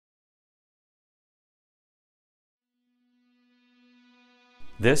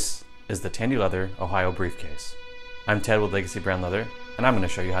This is the Tandy Leather Ohio Briefcase. I'm Ted with Legacy Brand Leather, and I'm going to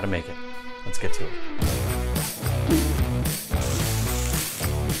show you how to make it. Let's get to it.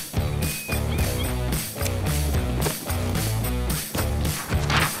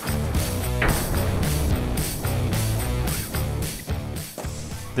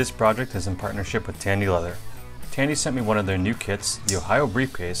 This project is in partnership with Tandy Leather. Tandy sent me one of their new kits, the Ohio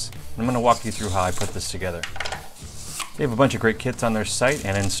Briefcase, and I'm going to walk you through how I put this together. They have a bunch of great kits on their site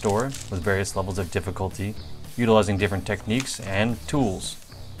and in store with various levels of difficulty, utilizing different techniques and tools.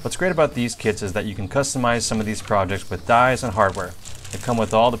 What's great about these kits is that you can customize some of these projects with dies and hardware. They come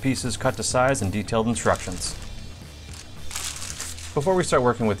with all the pieces cut to size and detailed instructions. Before we start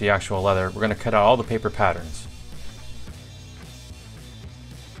working with the actual leather, we're going to cut out all the paper patterns.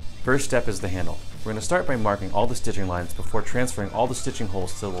 First step is the handle. We're going to start by marking all the stitching lines before transferring all the stitching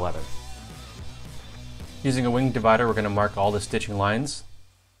holes to the leather. Using a wing divider, we're going to mark all the stitching lines.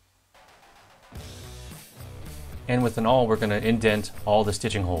 And with an awl, we're going to indent all the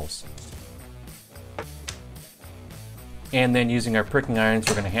stitching holes. And then using our pricking irons,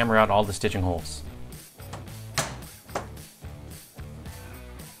 we're going to hammer out all the stitching holes.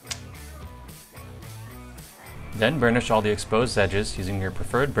 Then burnish all the exposed edges using your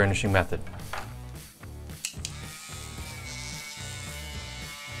preferred burnishing method.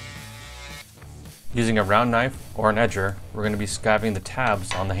 Using a round knife or an edger, we're going to be scavenging the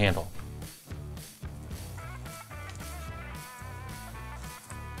tabs on the handle.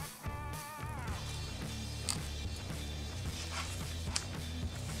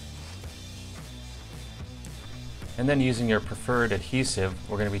 And then using your preferred adhesive,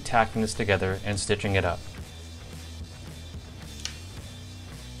 we're going to be tacking this together and stitching it up.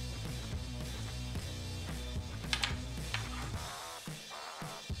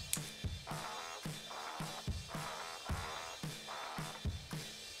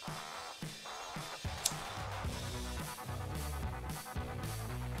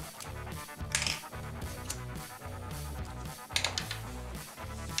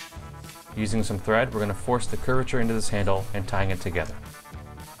 Using some thread, we're going to force the curvature into this handle and tying it together.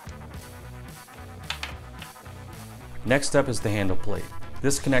 Next up is the handle plate.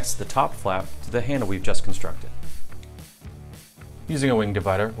 This connects the top flap to the handle we've just constructed. Using a wing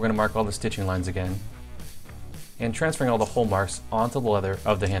divider, we're going to mark all the stitching lines again and transferring all the hole marks onto the leather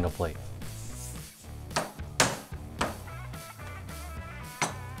of the handle plate.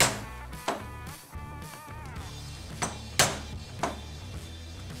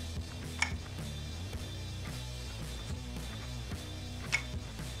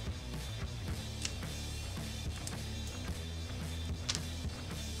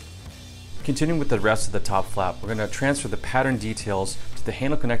 Continuing with the rest of the top flap, we're going to transfer the pattern details to the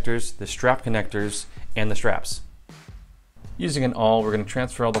handle connectors, the strap connectors, and the straps. Using an awl, we're going to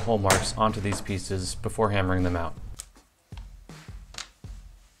transfer all the hole marks onto these pieces before hammering them out.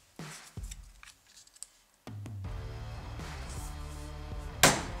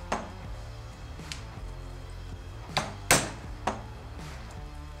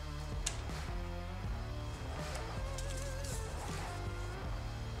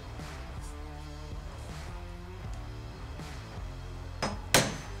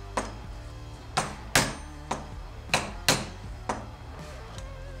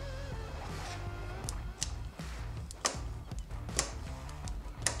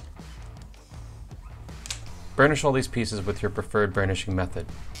 Burnish all these pieces with your preferred burnishing method.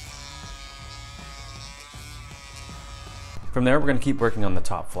 From there, we're going to keep working on the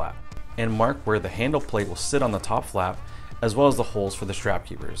top flap and mark where the handle plate will sit on the top flap, as well as the holes for the strap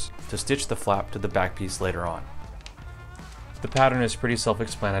keepers to stitch the flap to the back piece later on. The pattern is pretty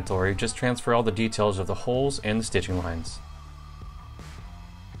self-explanatory, just transfer all the details of the holes and the stitching lines.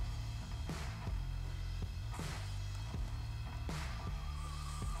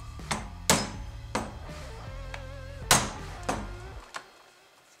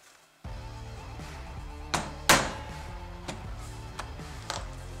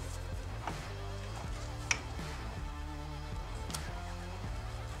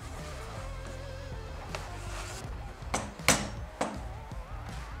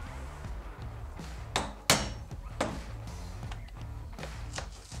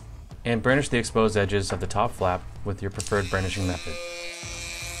 And burnish the exposed edges of the top flap with your preferred burnishing method.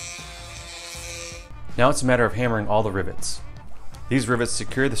 Now it's a matter of hammering all the rivets. These rivets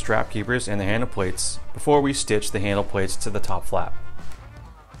secure the strap keepers and the handle plates before we stitch the handle plates to the top flap.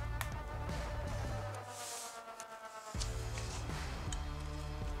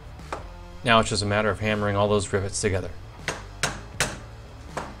 Now it's just a matter of hammering all those rivets together.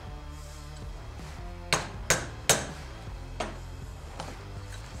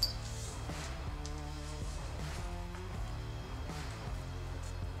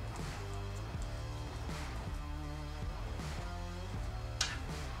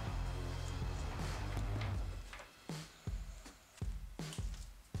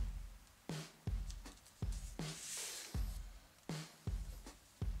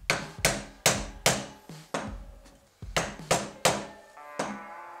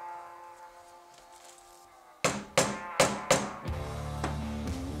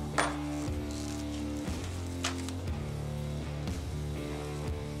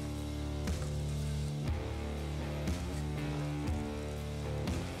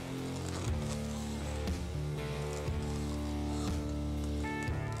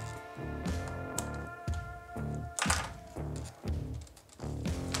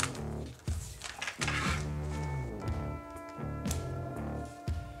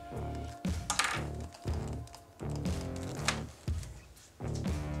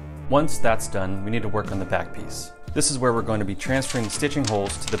 Once that's done, we need to work on the back piece. This is where we're going to be transferring the stitching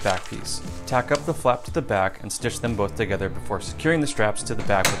holes to the back piece. Tack up the flap to the back and stitch them both together before securing the straps to the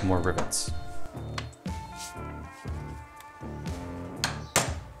back with more rivets.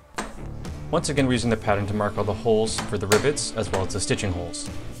 Once again, we're using the pattern to mark all the holes for the rivets as well as the stitching holes.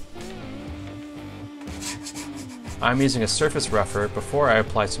 I'm using a surface rougher before I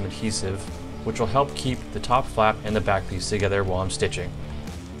apply some adhesive, which will help keep the top flap and the back piece together while I'm stitching.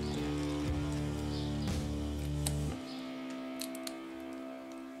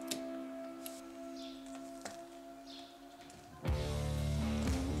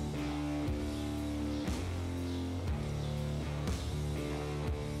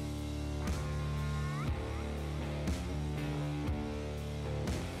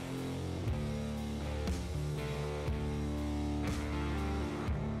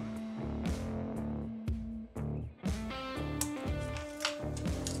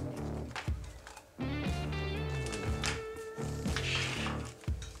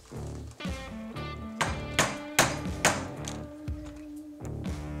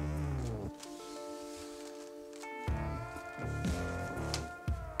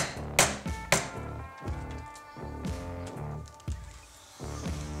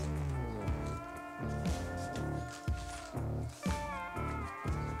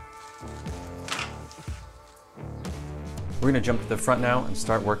 We're going to jump to the front now and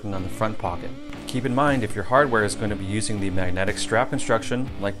start working on the front pocket. Keep in mind, if your hardware is going to be using the magnetic strap construction,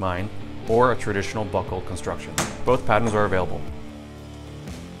 like mine, or a traditional buckle construction. Both patterns are available.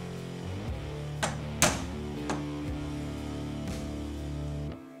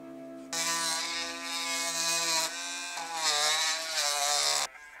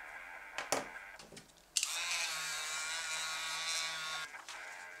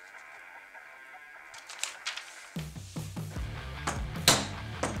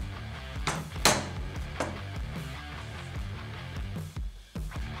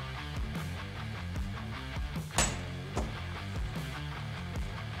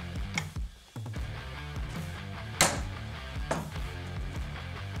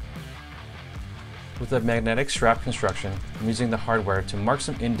 With the magnetic strap construction, I'm using the hardware to mark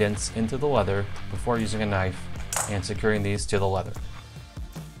some indents into the leather before using a knife and securing these to the leather.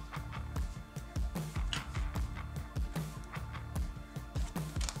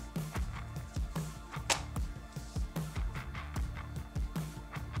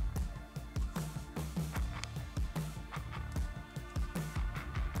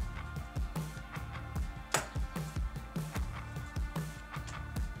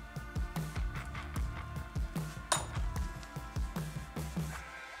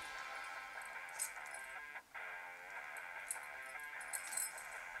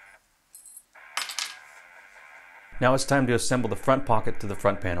 Now it's time to assemble the front pocket to the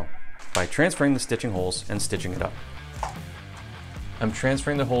front panel by transferring the stitching holes and stitching it up. I'm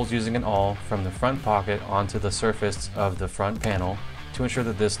transferring the holes using an awl from the front pocket onto the surface of the front panel to ensure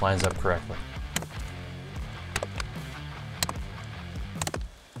that this lines up correctly.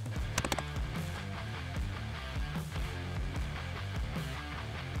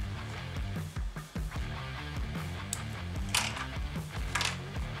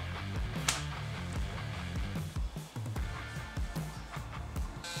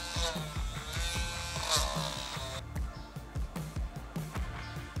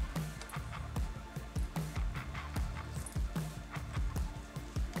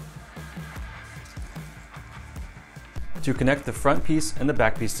 To connect the front piece and the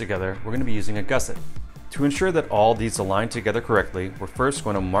back piece together, we're going to be using a gusset. To ensure that all these align together correctly, we're first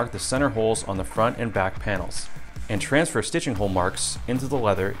going to mark the center holes on the front and back panels, and transfer stitching hole marks into the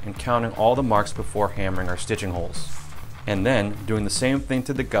leather and counting all the marks before hammering our stitching holes. And then doing the same thing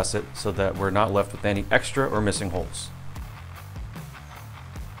to the gusset so that we're not left with any extra or missing holes.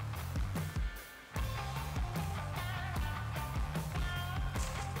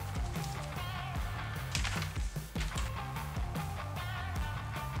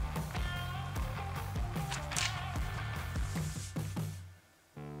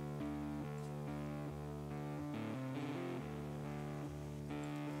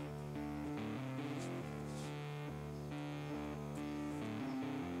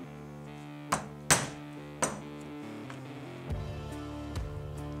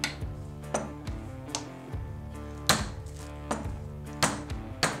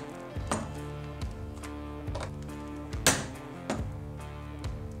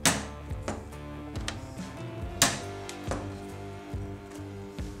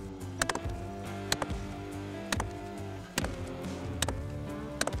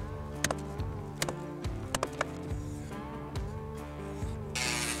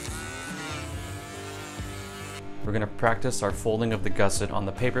 we're going to practice our folding of the gusset on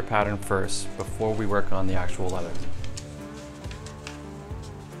the paper pattern first before we work on the actual leather.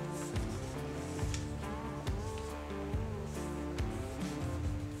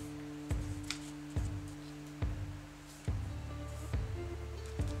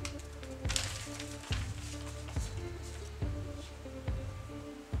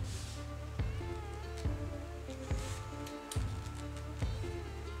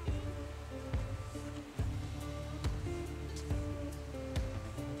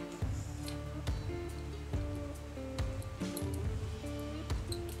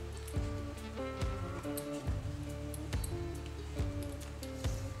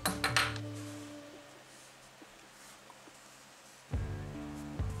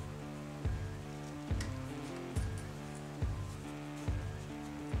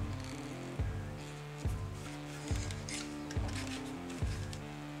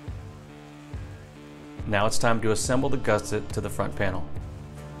 Now it's time to assemble the gusset to the front panel.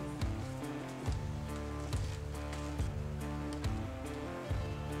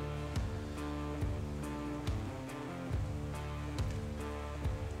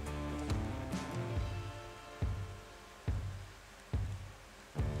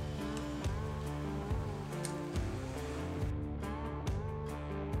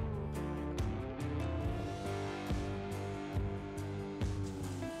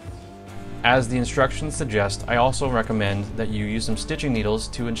 As the instructions suggest, I also recommend that you use some stitching needles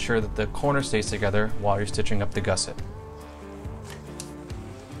to ensure that the corner stays together while you're stitching up the gusset.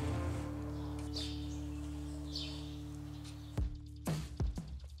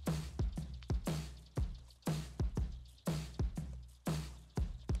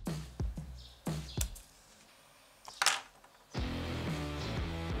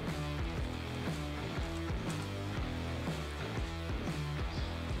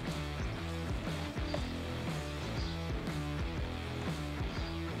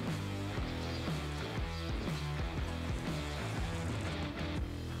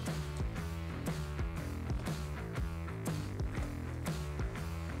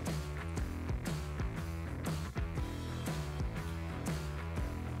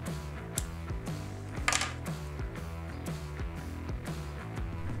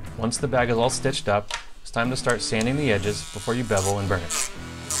 Once the bag is all stitched up, it's time to start sanding the edges before you bevel and burnish.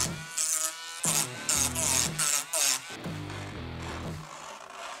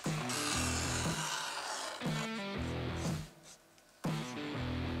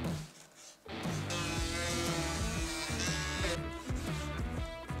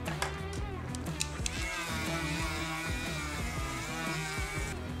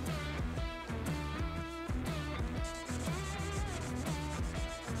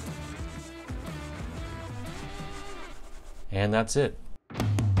 And that's it.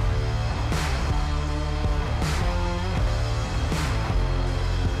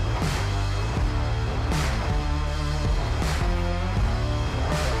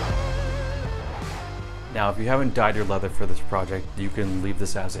 Now, if you haven't dyed your leather for this project, you can leave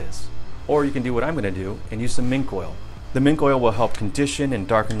this as is. Or you can do what I'm going to do and use some mink oil. The mink oil will help condition and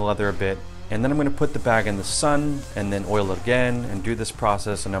darken the leather a bit, and then I'm going to put the bag in the sun and then oil it again and do this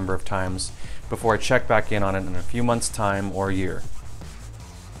process a number of times before I check back in on it in a few months' time or a year.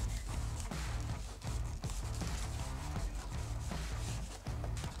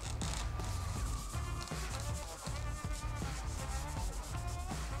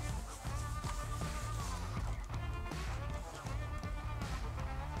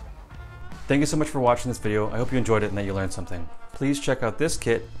 Thank you so much for watching this video. I hope you enjoyed it and that you learned something. Please check out this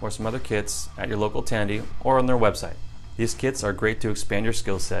kit or some other kits at your local Tandy or on their website. These kits are great to expand your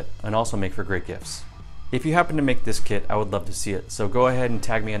skill set and also make for great gifts. If you happen to make this kit, I would love to see it, so go ahead and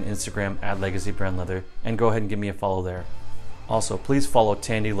tag me on Instagram at LegacyBrandLeather and go ahead and give me a follow there. Also, please follow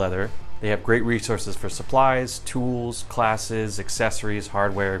Tandy Leather. They have great resources for supplies, tools, classes, accessories,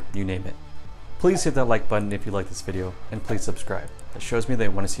 hardware, you name it. Please hit that like button if you like this video, and please subscribe. That shows me that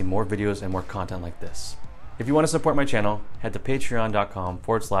you want to see more videos and more content like this. If you want to support my channel, head to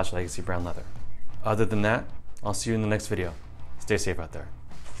patreon.com/LegacyBrandLeather. Other than that, I'll see you in the next video. Stay safe out there.